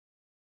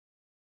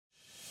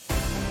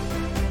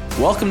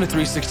Welcome to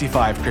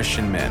 365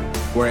 Christian Men,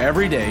 where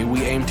every day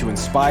we aim to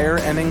inspire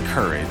and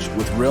encourage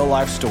with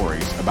real-life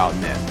stories about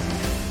men.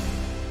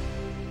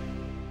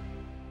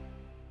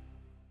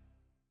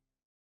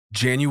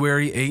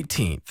 January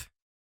 18th,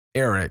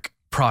 Eric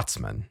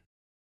Protzman.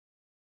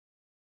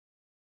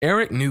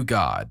 Eric knew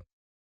God,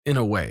 in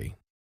a way.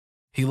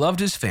 He loved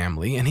his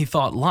family and he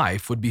thought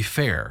life would be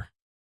fair.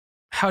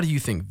 How do you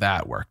think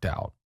that worked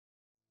out?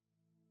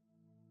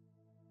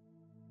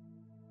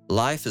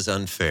 Life is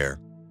unfair.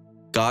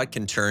 God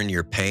can turn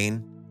your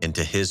pain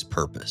into His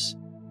purpose.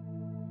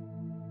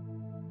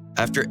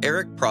 After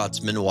Eric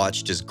Protzman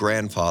watched his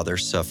grandfather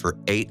suffer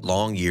 8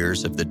 long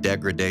years of the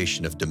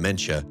degradation of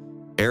dementia,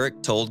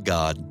 Eric told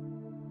God,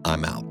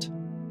 "I'm out."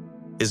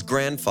 His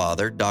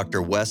grandfather,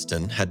 Dr.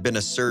 Weston, had been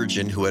a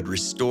surgeon who had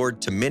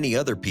restored to many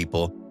other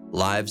people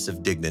lives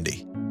of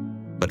dignity.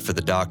 But for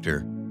the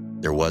doctor,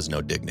 there was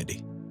no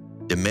dignity.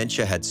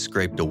 Dementia had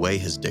scraped away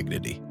his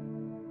dignity.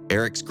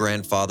 Eric's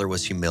grandfather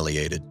was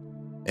humiliated,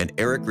 and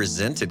Eric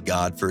resented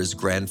God for his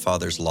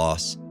grandfather's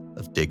loss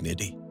of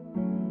dignity.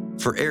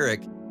 For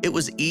Eric, it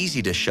was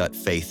easy to shut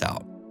faith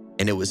out,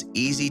 and it was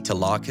easy to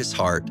lock his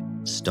heart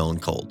stone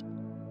cold.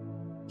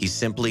 He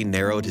simply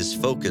narrowed his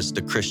focus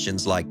to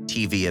Christians like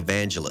TV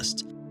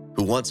evangelists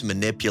who once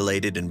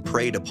manipulated and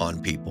preyed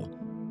upon people.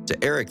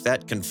 To Eric,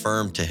 that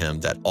confirmed to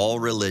him that all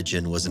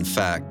religion was in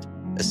fact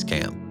a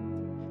scam.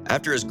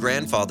 After his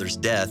grandfather's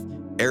death,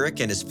 Eric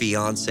and his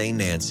fiancée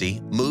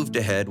Nancy moved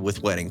ahead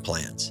with wedding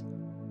plans.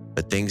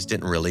 But things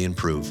didn't really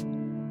improve.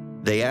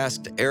 They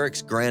asked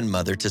Eric's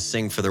grandmother to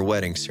sing for their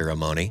wedding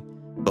ceremony,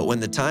 but when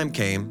the time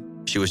came,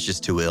 she was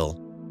just too ill.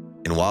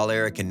 And while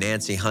Eric and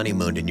Nancy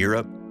honeymooned in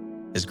Europe,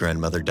 his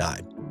grandmother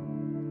died.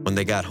 When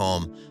they got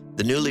home,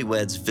 the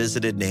newlyweds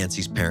visited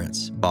Nancy's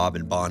parents, Bob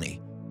and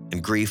Bonnie,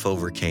 and grief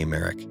overcame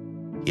Eric.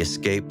 He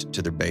escaped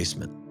to their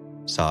basement,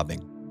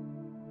 sobbing.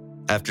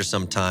 After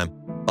some time,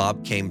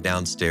 Bob came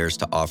downstairs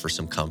to offer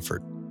some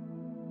comfort.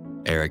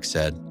 Eric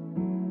said,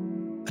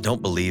 "I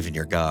don't believe in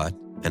your God,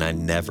 and I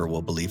never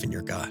will believe in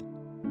your God."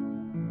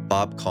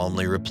 Bob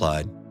calmly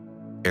replied,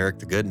 "Eric,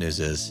 the good news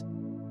is,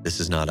 this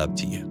is not up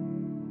to you."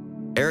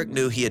 Eric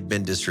knew he had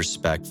been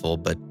disrespectful,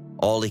 but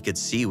all he could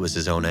see was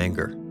his own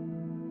anger.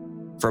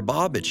 For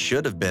Bob, it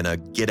should have been a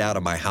get out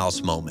of my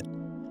house moment,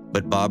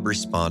 but Bob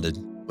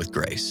responded with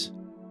grace.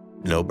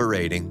 No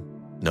berating,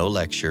 no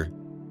lecture,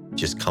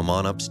 just come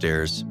on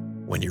upstairs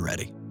when you're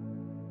ready.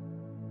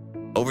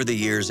 Over the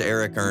years,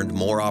 Eric earned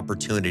more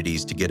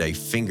opportunities to get a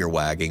finger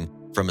wagging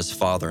from his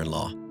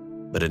father-in-law,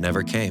 but it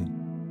never came,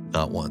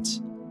 not once.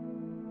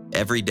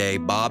 Every day,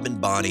 Bob and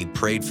Bonnie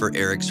prayed for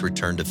Eric's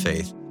return to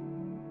faith.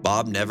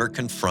 Bob never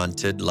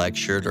confronted,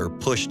 lectured, or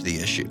pushed the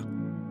issue.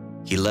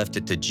 He left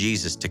it to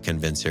Jesus to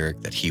convince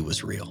Eric that he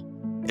was real,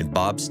 and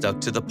Bob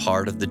stuck to the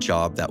part of the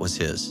job that was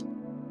his,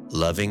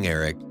 loving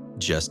Eric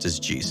just as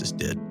Jesus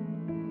did.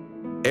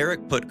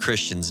 Eric put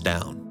Christians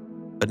down,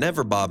 but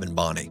never Bob and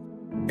Bonnie.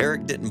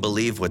 Eric didn't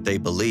believe what they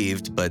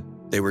believed, but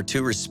they were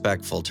too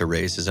respectful to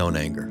raise his own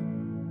anger.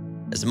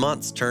 As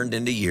months turned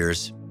into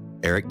years,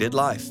 Eric did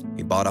life.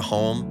 He bought a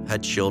home,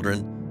 had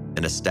children,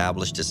 and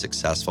established a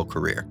successful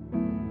career.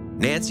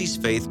 Nancy's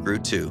faith grew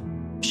too.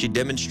 She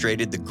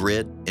demonstrated the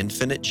grit,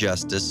 infinite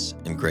justice,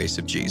 and grace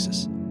of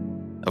Jesus.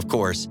 Of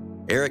course,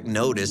 Eric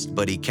noticed,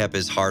 but he kept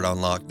his heart on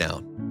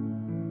lockdown.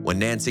 When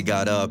Nancy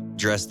got up,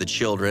 dressed the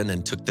children,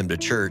 and took them to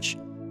church,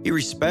 he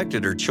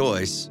respected her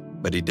choice,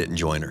 but he didn't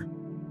join her.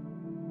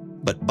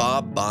 But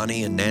Bob,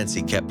 Bonnie, and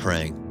Nancy kept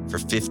praying for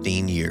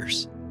 15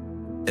 years.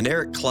 And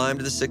Eric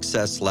climbed the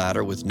success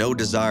ladder with no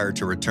desire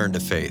to return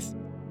to faith.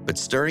 But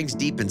stirrings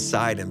deep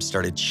inside him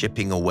started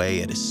chipping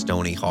away at his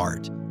stony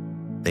heart.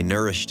 They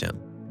nourished him,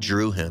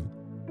 drew him,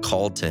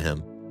 called to him.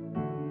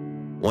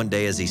 One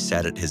day as he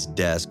sat at his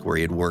desk where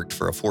he had worked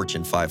for a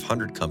Fortune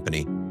 500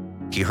 company,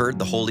 he heard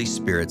the Holy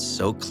Spirit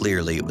so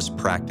clearly it was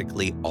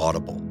practically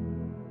audible.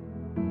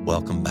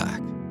 "Welcome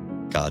back,"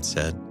 God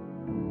said.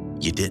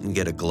 "You didn't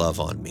get a glove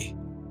on me.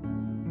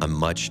 I'm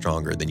much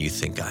stronger than you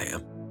think I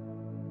am."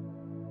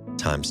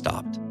 Time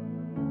stopped.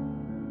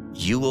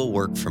 "You will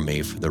work for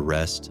me for the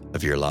rest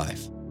of your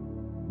life,"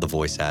 the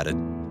voice added.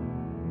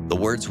 The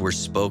words were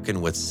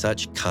spoken with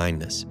such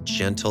kindness,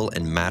 gentle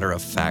and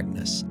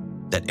matter-of-factness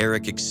that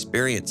Eric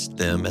experienced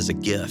them as a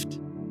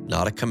gift,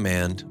 not a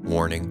command,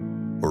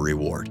 warning, or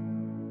reward.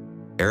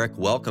 Eric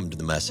welcomed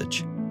the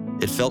message.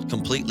 It felt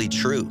completely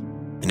true,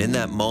 and in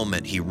that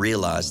moment, he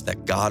realized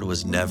that God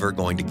was never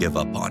going to give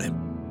up on him.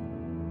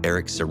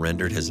 Eric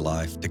surrendered his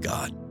life to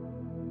God.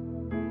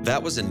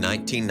 That was in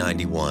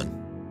 1991.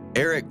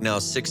 Eric, now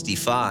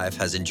 65,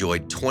 has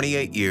enjoyed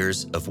 28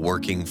 years of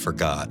working for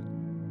God.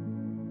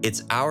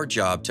 "It's our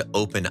job to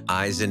open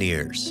eyes and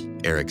ears,"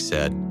 Eric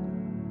said.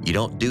 "You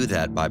don't do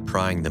that by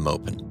prying them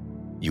open.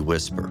 You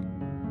whisper.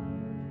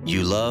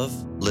 You love,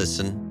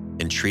 listen,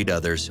 and treat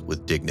others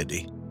with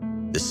dignity,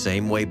 the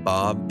same way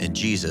Bob and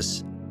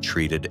Jesus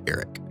treated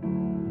Eric."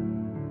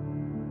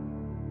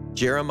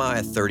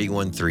 Jeremiah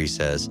 31:3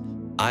 says,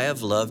 "I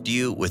have loved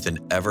you with an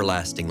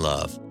everlasting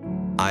love.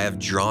 I have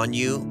drawn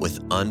you with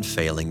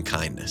unfailing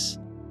kindness."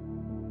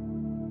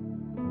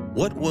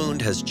 What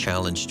wound has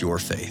challenged your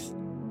faith?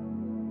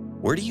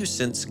 Where do you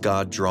sense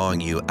God drawing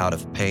you out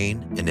of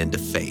pain and into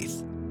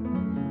faith?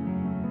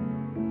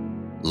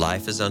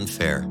 Life is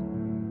unfair.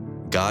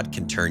 God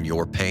can turn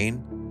your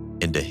pain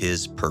into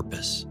His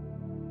purpose.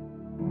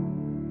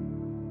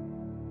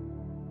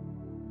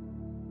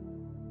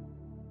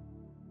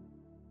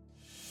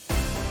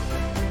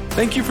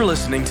 Thank you for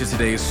listening to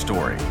today's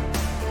story.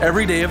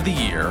 Every day of the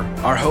year,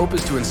 our hope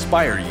is to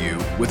inspire you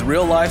with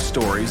real-life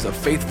stories of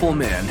faithful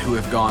men who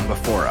have gone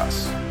before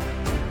us.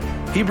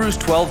 Hebrews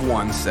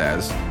 12:1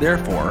 says,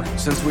 "Therefore,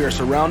 since we are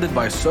surrounded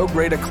by so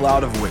great a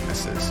cloud of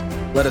witnesses,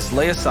 let us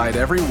lay aside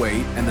every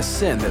weight and the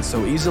sin that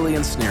so easily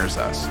ensnares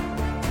us.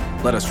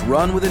 Let us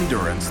run with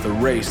endurance the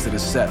race that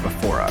is set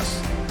before us."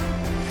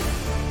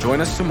 Join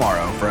us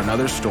tomorrow for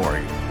another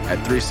story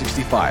at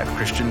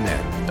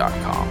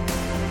 365christianmen.com.